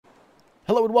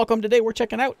Hello and welcome. Today we're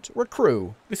checking out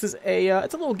Recrew. This is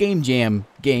it's a little game jam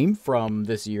game from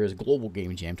this year's Global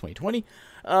Game Jam 2020,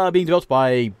 being developed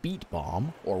by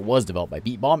Beatbomb, or was developed by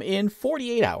Beatbomb in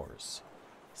 48 hours.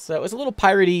 So it's a little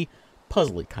piratey,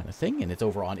 puzzly kind of thing, and it's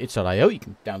over on itch.io. You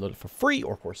can download it for free,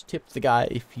 or of course tip the guy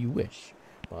if you wish.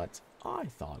 But I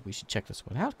thought we should check this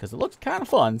one out because it looks kind of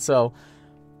fun. So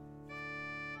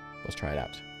let's try it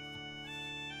out.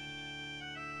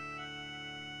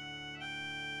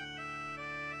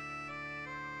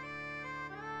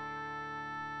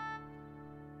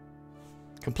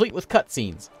 Complete with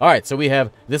cutscenes. Alright, so we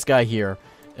have this guy here,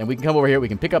 and we can come over here, we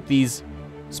can pick up these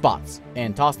spots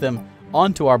and toss them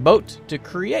onto our boat to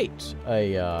create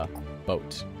a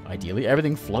boat. Ideally,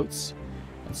 everything floats,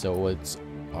 and so it's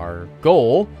our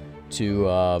goal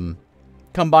to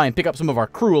come by and pick up some of our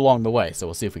crew along the way, so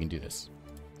we'll see if we can do this.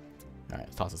 Alright,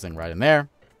 let's toss this thing right in there.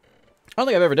 I don't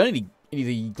think I've ever done any of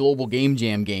the Global Game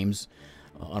Jam games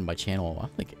on my channel, I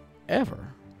don't think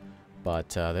ever. But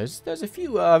there's a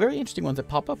few very interesting ones that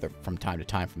pop up from time to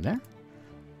time from there.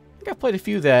 I think I've played a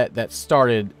few that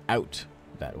started out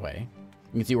that way.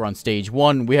 You can see we're on stage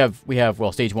 1. We have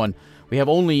stage 1. We have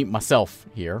only myself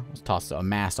here. Let's toss a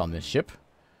mast on this ship,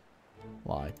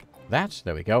 like that.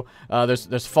 There we go.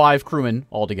 There's 5 crewmen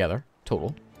altogether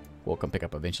total. We'll come pick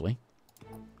up eventually.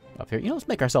 Up here, let's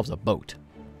make ourselves a boat.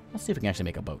 Let's see if we can actually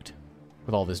make a boat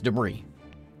with all this debris.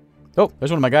 Oh, there's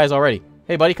one of my guys already.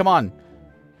 Hey, buddy, come on.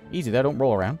 Easy there, don't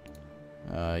roll around.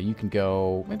 You can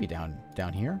go maybe down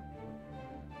here.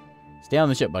 Stay on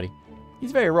the ship, buddy.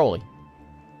 He's very rolly.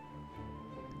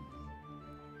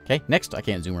 Okay, next I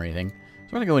can't zoom or anything.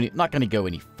 So we're not gonna go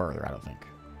any further, I don't think.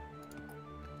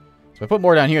 So if I put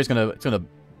more down here, it's gonna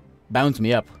bounce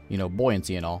me up,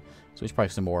 buoyancy and all. So we should probably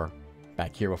put some more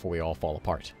back here before we all fall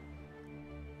apart.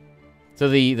 So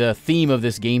the theme of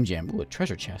this game jam. Ooh, a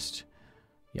treasure chest.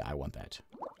 Yeah, I want that.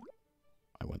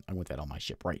 I want that on my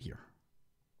ship right here.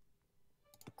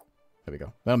 There we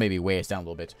go. That'll maybe weigh us down a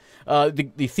little bit.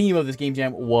 The theme of this game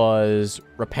jam was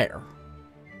repair.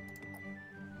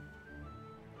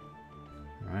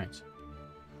 Alright.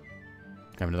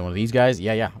 Got another one of these guys?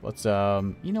 Yeah. Let's,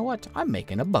 you know what? I'm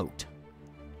making a boat.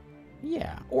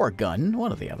 Yeah. Or a gun.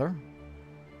 One or the other.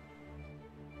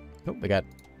 Oh, we got,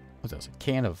 what's this? A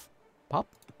can of pop?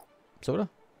 Soda?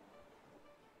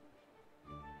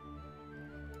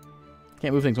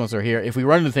 Can't move things once they're here. If we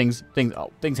run into things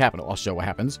happen. I'll show what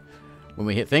happens when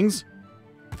we hit things.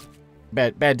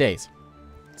 Bad days.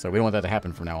 So we don't want that to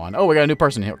happen from now on. Oh, we got a new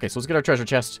person here. Okay, so let's get our treasure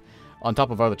chest on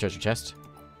top of our other treasure chest.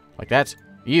 Like that.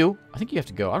 I think you have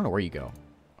to go. I don't know where you go.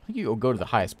 I think you go to the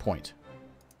highest point.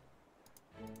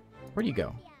 Where do you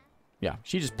go? Yeah,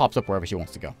 she just pops up wherever she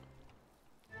wants to go.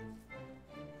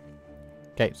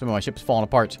 Okay, so my ship's falling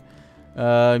apart.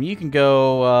 You can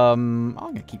go, I'm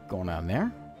going to keep going down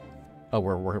there. Oh,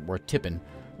 we're tipping.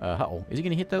 Uh-oh. Is he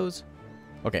going to hit those?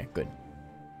 Okay, good.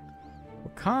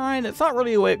 It's not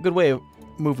really a good way of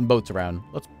moving boats around.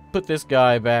 Let's put this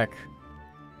guy back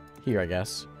here, I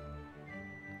guess.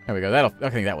 There we go. I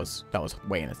think that was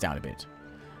weighing us down a bit.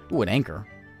 Ooh, an anchor.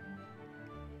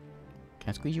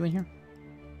 Can I squeeze you in here?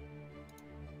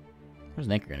 Where's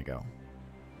an anchor going to go?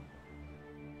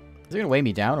 Is it going to weigh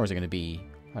me down, or is it going to be...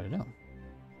 I don't know.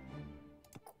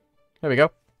 There we go.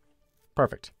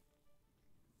 Perfect.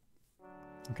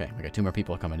 Okay, we got 2 more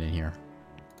people coming in here.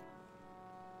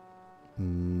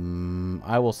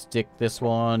 I will stick this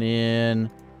one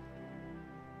in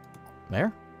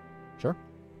there. Sure.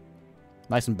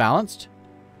 Nice and balanced.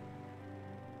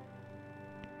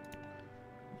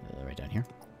 Right down here.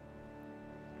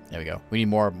 There we go. We need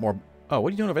more. Oh, what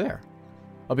are you doing over there?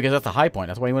 Oh, because that's the high point.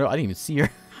 That's why you went. I didn't even see her.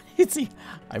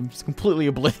 I'm completely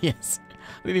oblivious.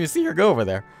 I didn't even see her go over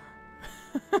there.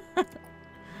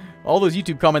 All those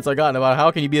YouTube comments I got about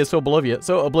how can you be so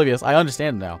oblivious. I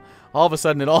understand now. All of a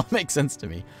sudden, it all makes sense to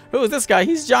me. Who is this guy?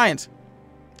 He's giant.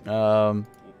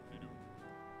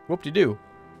 Whoop-de-doo.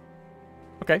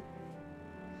 Okay.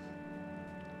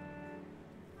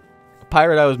 A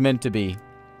pirate I was meant to be.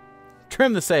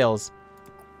 Trim the sails.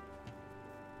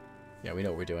 Yeah, we know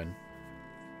what we're doing.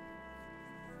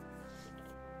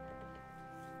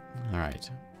 All right.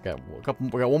 We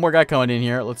got one more guy coming in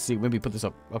here. Let's see. Maybe put this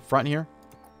up front here.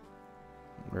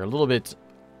 We're a little bit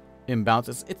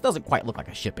imbalanced. It doesn't quite look like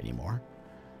a ship anymore.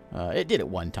 It did at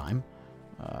one time.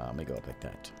 Let me go up like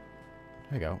that.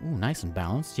 There we go. Ooh, nice and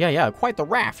balanced. Yeah, quite the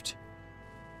raft.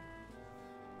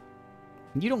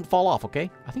 You don't fall off, okay?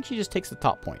 I think she just takes the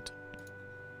top point.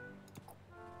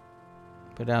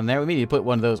 Put it down there. We need to put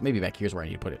one of those. Maybe back here's where I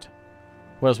need to put it.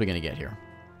 What else are we going to get here?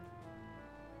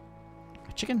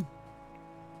 A chicken?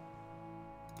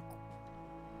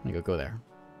 Let me go there.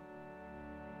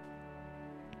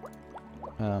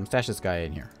 Stash this guy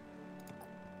in here.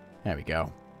 There we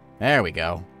go. There we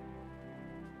go.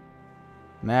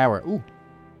 Now we're... Ooh.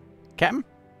 Captain?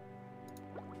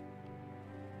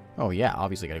 Oh, yeah.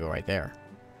 Obviously gotta go right there.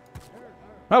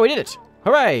 Oh, we did it!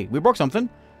 Hooray! We broke something.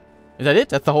 Is that it?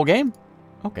 That's the whole game?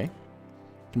 Okay.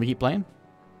 Can we keep playing?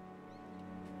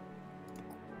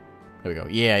 There we go.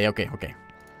 Yeah, okay, okay.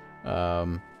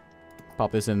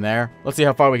 Pop this in there. Let's see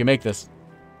how far we can make this.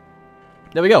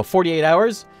 There we go. 48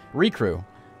 hours. Recrew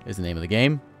is the name of the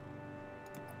game.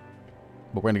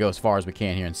 But we're going to go as far as we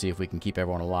can here and see if we can keep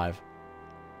everyone alive.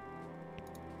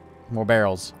 More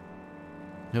barrels.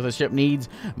 You know what the ship needs?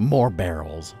 More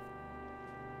barrels.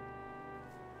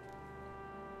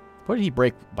 What did he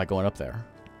break by going up there?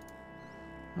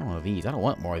 I don't want these. I don't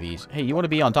want more of these. Hey, you want to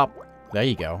be on top? There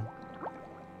you go.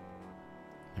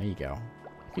 There you go.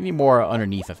 You need more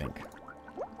underneath, I think.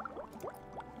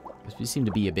 We seem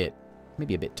to be a bit,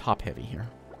 maybe a bit top-heavy here.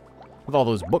 With all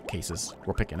those bookcases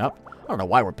we're picking up. I don't know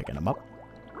why we're picking them up.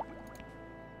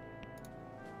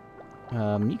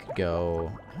 You could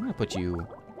go... I'm going to put you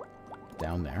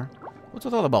down there. What's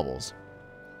with all the bubbles?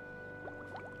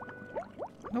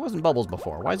 There wasn't bubbles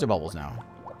before. Why is there bubbles now?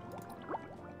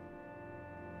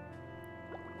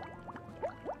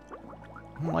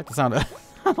 I don't like the sound of...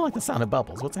 I don't like the sound of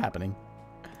bubbles. What's happening?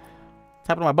 What's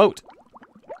happened to my boat?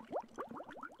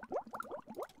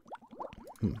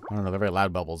 I don't know. They're very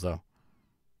loud bubbles, though.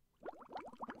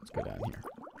 Let's go down here.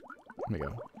 Here we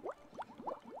go.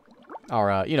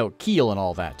 Our, you know, keel and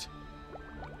all that.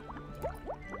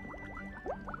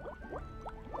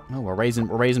 Oh, we're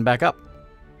raising back up.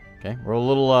 Okay, we're a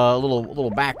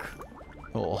little back,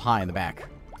 a little high in the back.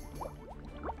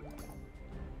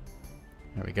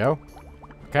 There we go.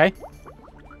 Okay.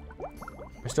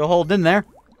 We're still holding in there.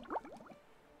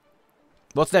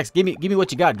 What's next? Give me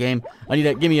what you got, game. I need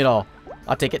that. Give me it all.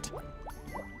 I'll take it.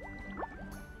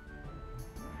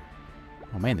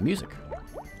 Oh man, the music.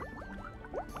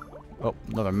 Oh,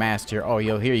 another mast here. Oh,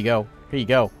 yo, here you go. Here you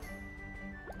go.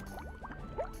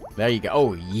 There you go.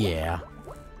 Oh yeah.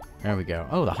 There we go.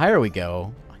 Oh, the higher we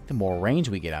go, the more range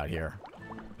we get out here.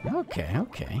 Okay,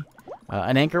 okay.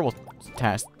 An anchor. We'll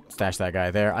stash that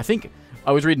guy there. I think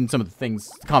I was reading some of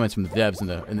the comments from the devs in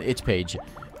the itch page.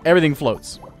 Everything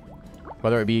floats,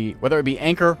 whether it be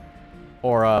anchor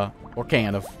or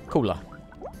can of cola.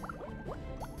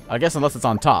 I guess unless it's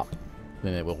on top,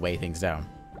 then it will weigh things down.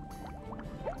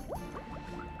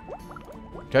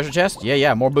 Treasure chest?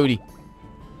 Yeah, more booty.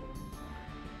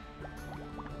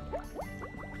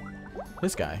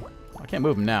 This guy. I can't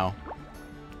move him now.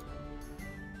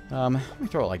 Let me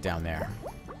throw it like down there.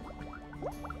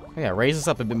 Oh yeah, raise us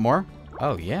up a bit more.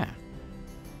 Oh yeah.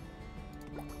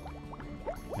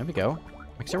 There we go.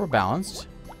 Make sure we're balanced.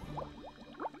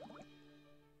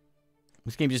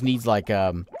 This game just needs like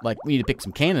we need to pick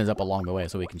some cannons up along the way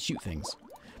so we can shoot things.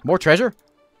 More treasure?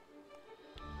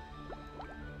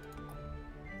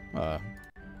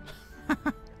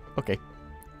 Okay.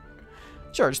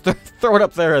 Sure, just throw it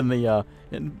up there in the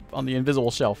on the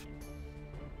invisible shelf.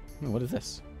 What is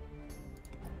this?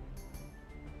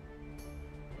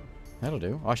 That'll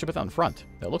do. Oh, I should put that in front.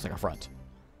 That looks like a front.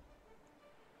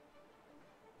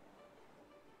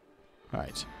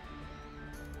 Alright.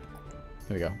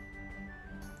 There we go.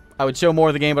 I would show more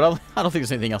of the game, but I don't think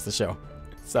there's anything else to show.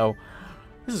 So,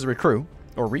 this is Recrew,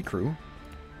 or Recrew.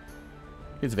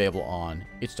 It's available on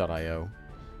itch.io.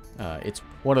 It's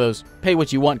one of those pay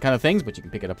what you want kind of things, but you can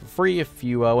pick it up for free if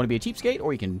you want to be a cheapskate,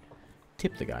 or you can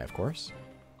tip the guy, of course.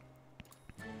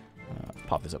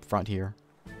 Pop this up front here.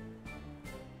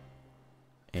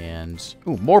 And,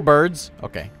 ooh, more birds.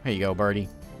 Okay, here you go, birdie.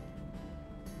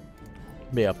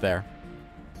 Be up there.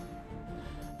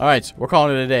 Alright, we're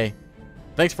calling it a day.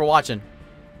 Thanks for watching.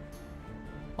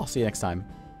 I'll see you next time.